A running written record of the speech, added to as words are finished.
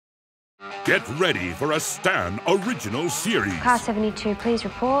Get ready for a Stan original series. Car 72, please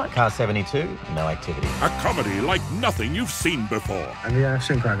report. Car 72, no activity. A comedy like nothing you've seen before. I've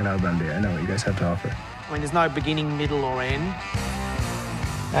seen Crocodile Dundee. I know what you guys have to offer. I mean, there's no beginning, middle, or end.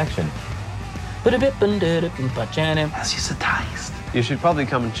 Action. That's just a taste. You should probably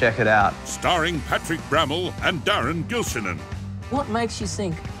come and check it out. Starring Patrick Brammall and Darren Gilshanen. What makes you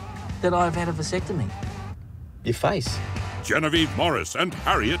think that I've had a vasectomy? Your face. Genevieve Morris and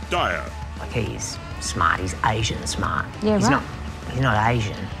Harriet Dyer. Like, he's smart. He's Asian smart. Yeah, he's right. He's not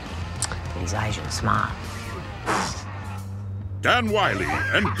Asian, but he's Asian smart. Dan Wiley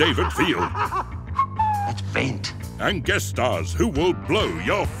and David Field. That's bent. And guest stars who will blow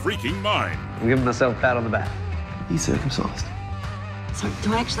your freaking mind. I'm giving myself a pat on the back. He's circumcised. So,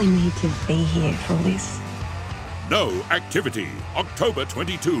 do I actually need to be here for this? No Activity, October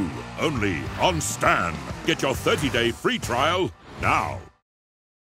 22, only on Stan. Get your 30-day free trial now.